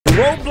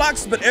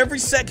Roblox, but every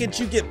second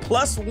you get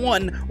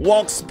 +1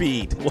 walk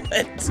speed.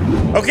 What?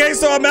 Okay,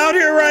 so I'm out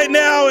here right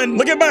now, and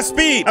look at my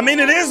speed. I mean,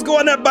 it is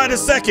going up by the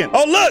second.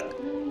 Oh, look.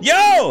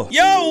 Yo,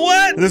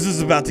 what? This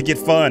is about to get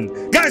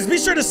fun. Guys, be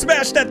sure to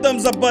smash that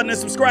thumbs up button and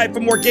subscribe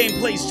for more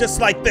gameplays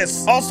just like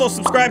this. Also,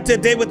 subscribe to A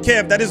Day with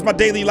Kev. That is my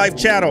daily life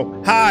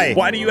channel. Hi.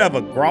 Why do you have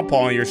a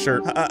grandpa on your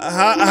shirt?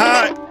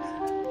 Hi.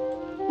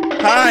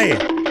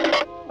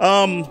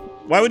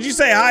 Why would you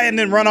say hi and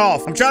then run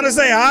off? I'm trying to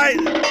say hi.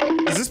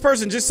 Is this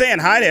person just saying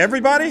hi to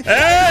everybody?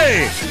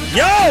 Hey,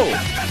 yo,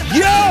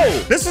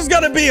 this is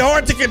gonna be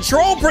hard to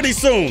control pretty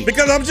soon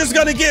because I'm just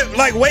gonna get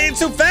like way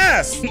too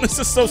fast. This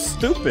is so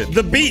stupid.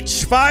 The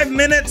beach, 5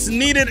 minutes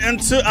needed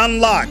to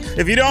unlock.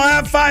 If you don't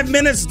have 5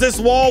 minutes, this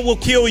wall will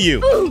kill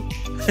you.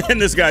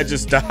 And this guy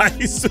just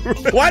dies.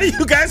 Why do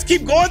you guys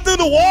keep going through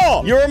the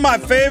wall? You're my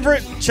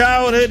favorite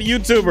childhood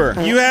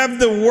YouTuber. You have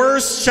the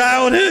worst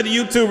childhood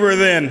YouTuber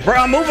then. Bro,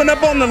 I'm moving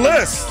up on the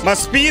list. My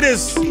speed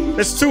is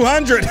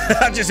 200.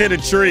 I just hit a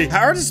tree.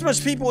 How are this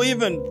much people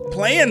even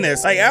playing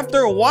this? Like after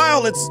a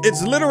while,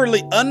 it's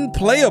literally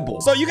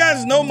unplayable. So you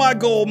guys know my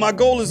goal. My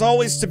goal is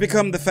always to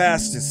become the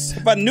fastest.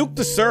 If I nuke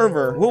the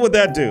server, what would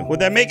that do?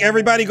 Would that make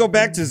everybody go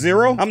back to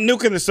 0? I'm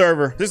nuking the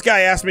server. This guy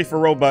asked me for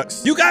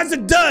Robux. You guys are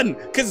done.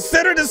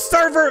 Consider the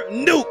server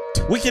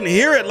nuked. We can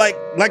hear it like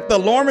the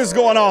alarm is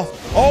going off.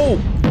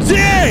 Oh,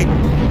 dang!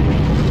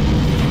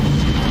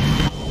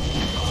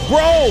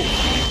 Bro,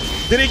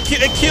 did it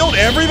killed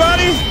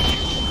everybody?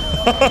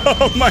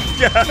 Oh my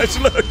gosh,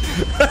 look.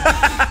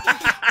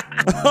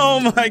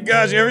 Oh my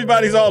gosh,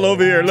 everybody's all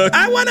over here. Look.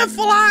 I want to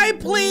fly,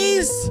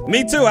 please.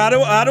 Me too. How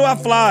do I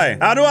fly?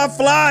 How do I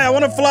fly? I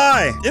want to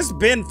fly. It's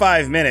been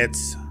 5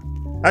 minutes.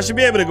 I should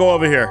be able to go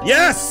over here.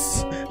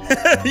 Yes.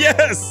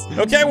 Yes.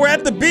 Okay, we're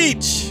at the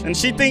beach, and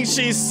she thinks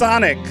she's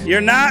Sonic. You're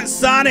not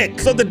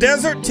Sonic. So the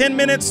desert, 10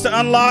 minutes to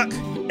unlock,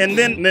 and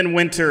then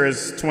winter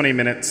is 20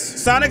 minutes.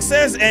 Sonic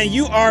says, and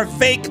you are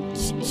fake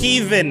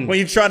Kevin. When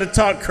you try to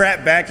talk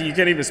crap back and you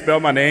can't even spell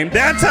my name.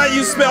 That's how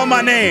you spell my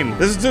name.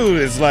 This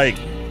dude is like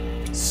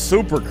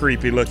super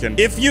creepy looking.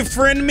 If you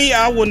friend me,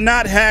 I will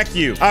not hack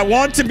you. I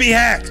want to be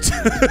hacked.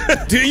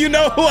 Do you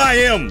know who I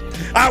am?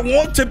 I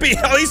want to be.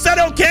 Oh, he said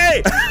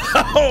okay.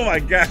 Oh my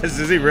gosh,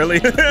 is he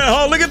really?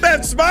 Oh, look at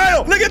that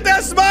smile. Look at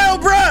that smile,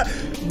 bruh.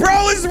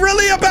 Bro is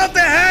really about to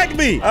hack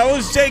me. I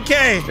was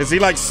JK. Is he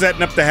like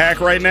setting up the hack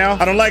right now?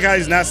 I don't like how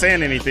he's not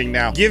saying anything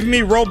now. Give me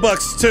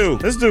Robux too.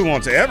 This dude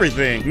wants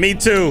everything. Me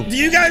too. Do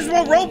you guys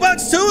want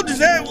Robux too?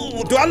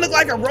 Do I look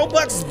like a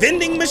Robux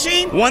vending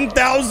machine?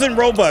 1,000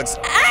 Robux.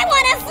 I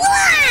want to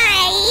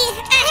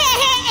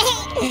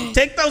fly.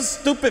 Take those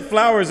stupid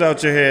flowers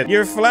out your head.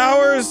 Your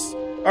flowers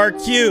are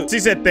cute. She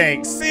said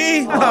thanks.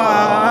 See? Aww,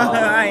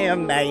 I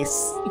am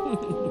nice.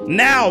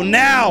 Now.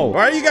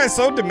 Why are you guys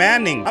so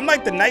demanding? I'm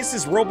like the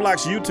nicest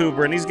Roblox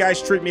YouTuber, and these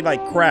guys treat me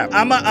like crap.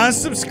 I'ma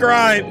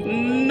unsubscribe.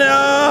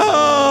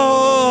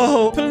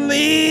 No,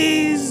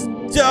 please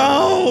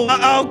don't.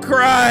 I'll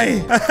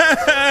cry.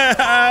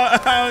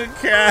 I'll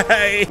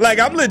cry. Like,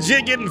 I'm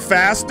legit getting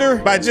faster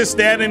by just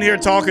standing here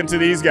talking to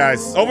these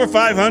guys. Over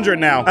 500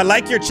 now. I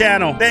like your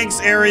channel. Thanks,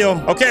 Ariel.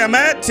 Okay, I'm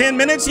at 10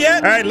 minutes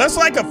yet. All right, let's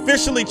like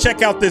officially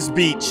check out this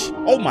beach.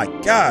 Oh my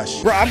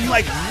gosh. Bro, I'm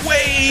like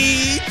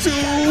way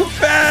too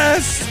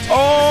fast.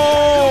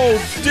 Oh,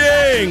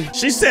 dang.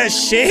 She says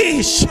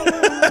sheesh.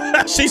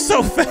 She's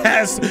so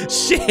fast.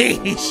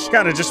 Sheesh.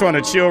 Kind of just want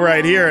to chill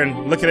right here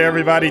and look at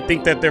everybody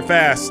think that they're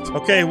fast.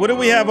 Okay, what do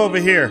we have over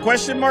here?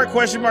 Question mark,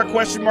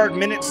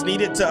 minutes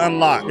needed to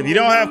unlock. If you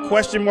don't have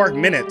question mark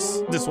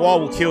minutes, this wall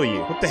will kill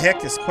you. What the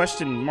heck is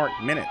question mark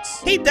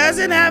minutes? He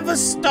doesn't have a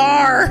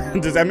star.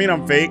 Does that mean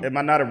I'm fake? Am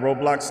I not a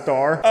Roblox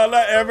star? All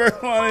I ever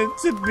wanted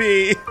to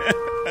be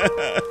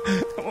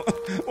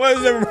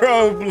was a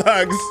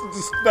Roblox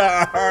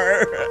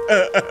star.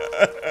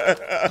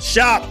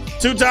 Shop,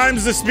 2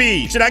 times the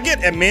speed. Should I get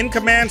admin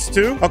commands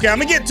too? Okay, I'm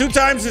gonna get 2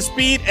 times the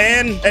speed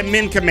and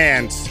admin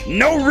commands.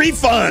 No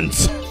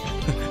refunds.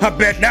 I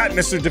bet not,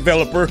 Mr.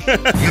 Developer.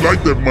 You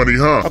like that money,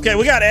 huh? Okay,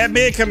 we got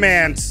admin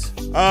commands.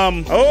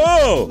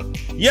 Oh,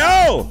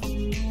 yo,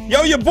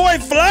 your boy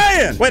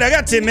flying. Wait, I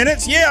got 10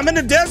 minutes. Yeah, I'm in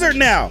the desert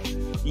now.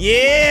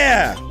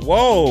 Yeah.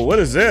 Whoa, what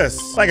is this?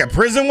 Like a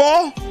prison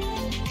wall?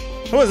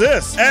 Who is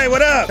this? Hey,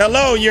 what up?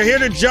 Hello, you're here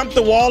to jump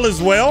the wall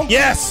as well?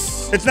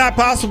 Yes. It's not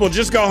possible.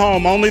 Just go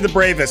home. Only the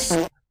bravest.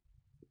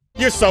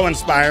 You're so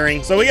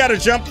inspiring. So we got to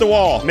jump the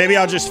wall. Maybe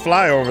I'll just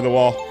fly over the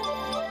wall.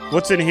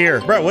 What's in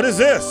here? Bro, what is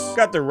this?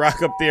 Got the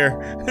rock up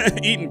there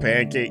eating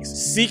pancakes.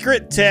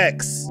 Secret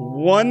text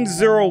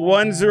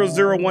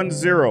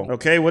 101010.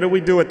 Okay, what do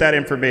we do with that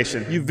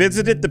information? You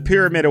visited the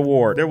pyramid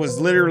award. There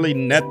was literally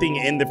nothing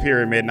in the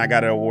pyramid and I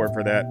got an award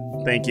for that.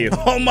 Thank you.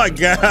 Oh my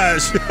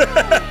gosh.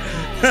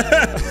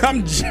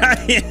 I'm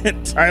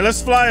giant. All right,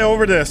 let's fly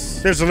over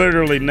this. There's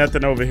literally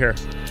nothing over here.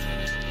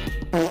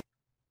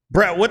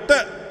 Bro, what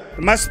the?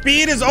 My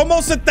speed is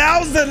almost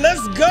 1,000.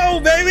 Let's go,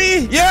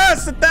 baby.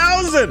 Yes,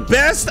 1,000.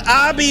 Best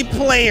obby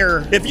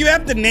player. If you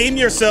have to name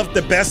yourself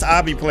the best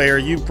obby player,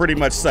 you pretty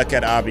much suck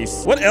at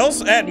obbies. What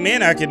else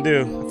admin I can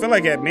do? I feel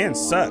like admin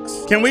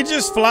sucks. Can we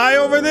just fly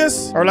over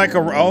this? Or like a,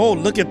 oh,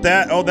 look at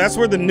that. Oh, that's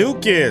where the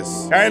nuke is.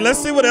 All right,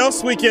 let's see what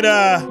else we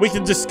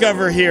can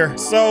discover here.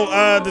 So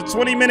the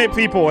 20-minute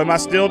people, am I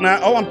still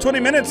not? Oh, I'm 20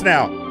 minutes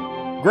now.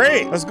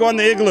 Great, let's go on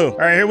the igloo. All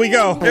right, here we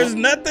go. There's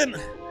nothing,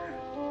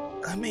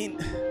 I mean,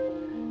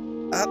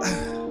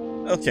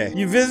 okay.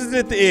 You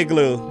visited the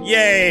igloo,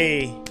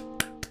 yay.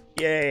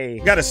 Yay.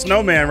 Got a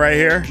snowman right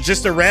here.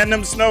 Just a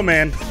random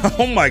snowman.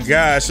 Oh my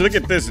gosh, look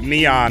at this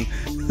neon.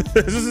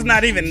 This is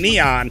not even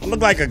neon. I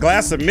look like a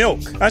glass of milk.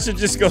 I should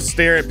just go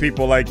stare at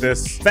people like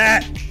this.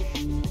 Fat.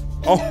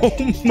 Oh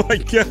my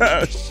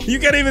gosh. You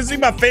can't even see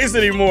my face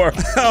anymore.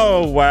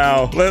 Oh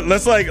wow.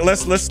 Let's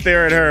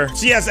stare at her.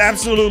 She has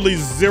absolutely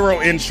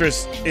zero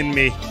interest in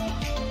me.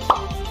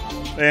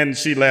 And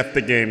she left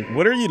the game.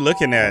 What are you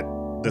looking at?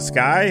 The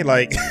sky?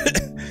 Like,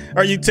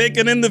 are you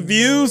taking in the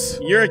views?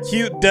 You're a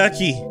cute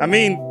ducky. I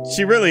mean,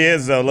 she really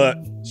is though, look.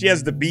 She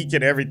has the beak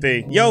and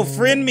everything. Yo,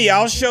 friend me,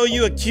 I'll show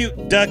you a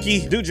cute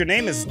ducky. Dude, your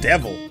name is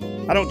Devil.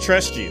 I don't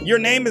trust you. Your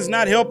name is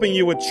not helping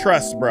you with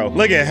trust, bro.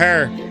 Look at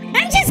her.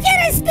 I'm just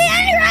gonna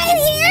stand right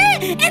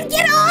here and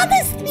get all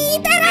the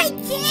speed that I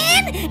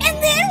can.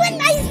 And then when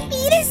my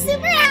speed is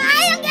super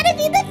high, I'm gonna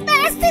be the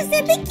fastest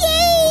in the game.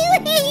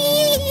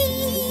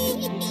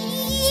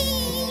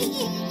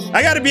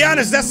 I gotta be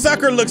honest, that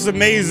sucker looks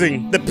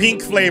amazing. The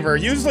pink flavor.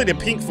 Usually the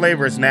pink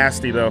flavor is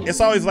nasty though.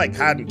 It's always like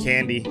cotton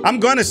candy. I'm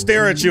gonna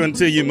stare at you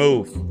until you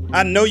move.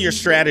 I know your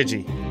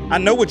strategy. I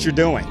know what you're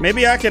doing.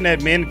 Maybe I can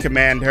admin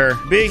command her.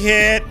 Big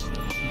head,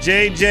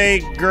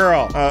 JJ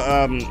girl.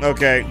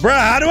 Okay. Bruh,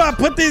 how do I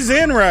put these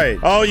in right?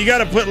 Oh, you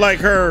gotta put like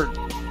her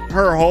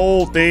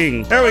whole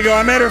thing. There we go,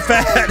 I made her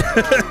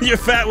fat. You're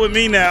fat with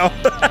me now.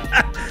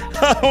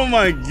 Oh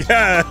my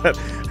God.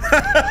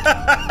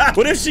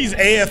 What if she's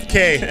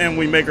AFK and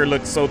we make her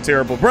look so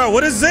terrible? Bro,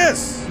 what is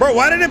this? Bro,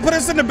 why did it put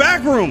us in the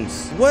back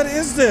rooms? What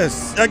is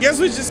this? I guess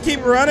we just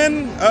keep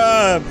running.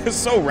 It's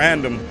so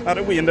random. How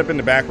did we end up in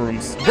the back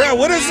rooms? Bro,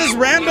 what is this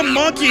random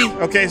monkey?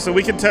 Okay, so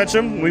we can touch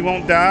him. We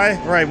won't die.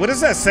 All right, what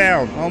is that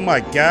sound? Oh my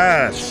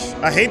gosh.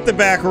 I hate the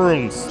back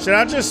rooms. Should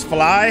I just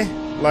fly?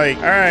 Like,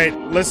 all right,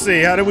 let's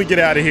see. How do we get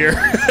out of here?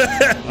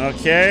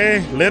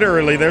 Okay,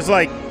 literally, there's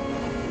like,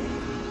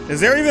 is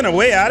there even a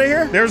way out of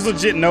here? There's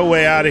legit no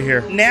way out of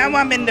here. Now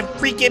I'm in the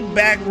freaking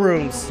back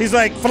rooms. He's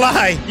like,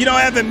 fly. You don't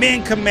have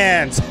admin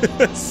commands.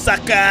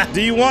 Sucker.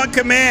 Do you want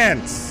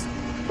commands?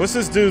 What's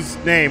this dude's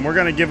name? We're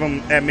gonna give him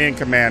admin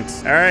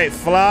commands. All right,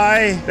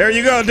 fly. There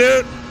you go,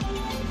 dude.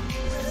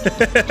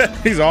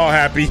 He's all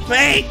happy.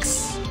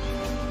 Thanks.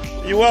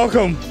 You're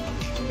welcome.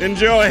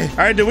 Enjoy. All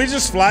right, did we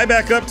just fly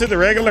back up to the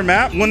regular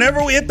map?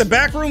 Whenever we hit the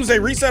back rooms, they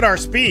reset our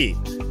speed.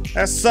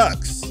 That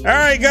sucks. All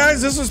right,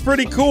 guys, this was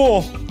pretty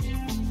cool.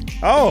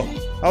 Oh,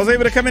 I was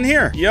able to come in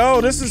here.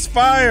 Yo, this is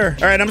fire.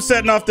 All right, I'm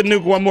setting off the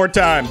nuke one more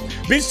time.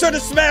 Be sure to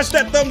smash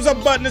that thumbs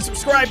up button and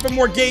subscribe for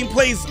more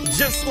gameplays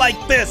just like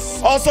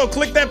this. Also,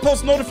 click that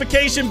post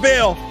notification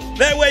bell.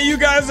 That way you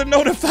guys are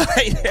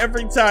notified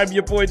every time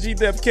your boy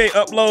GWK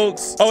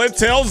uploads. Oh, it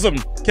tells them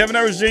Kevin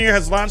Edwards Jr.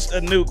 has launched a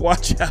nuke.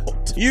 Watch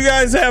out. You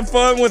guys have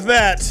fun with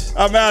that.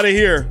 I'm out of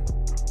here.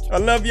 I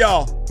love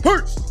y'all.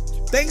 Peace.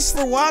 Thanks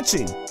for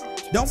watching.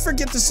 Don't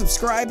forget to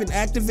subscribe and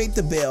activate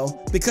the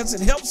bell because it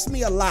helps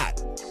me a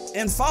lot.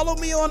 And follow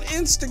me on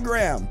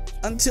Instagram.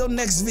 Until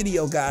next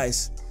video,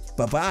 guys.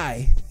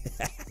 Bye-bye.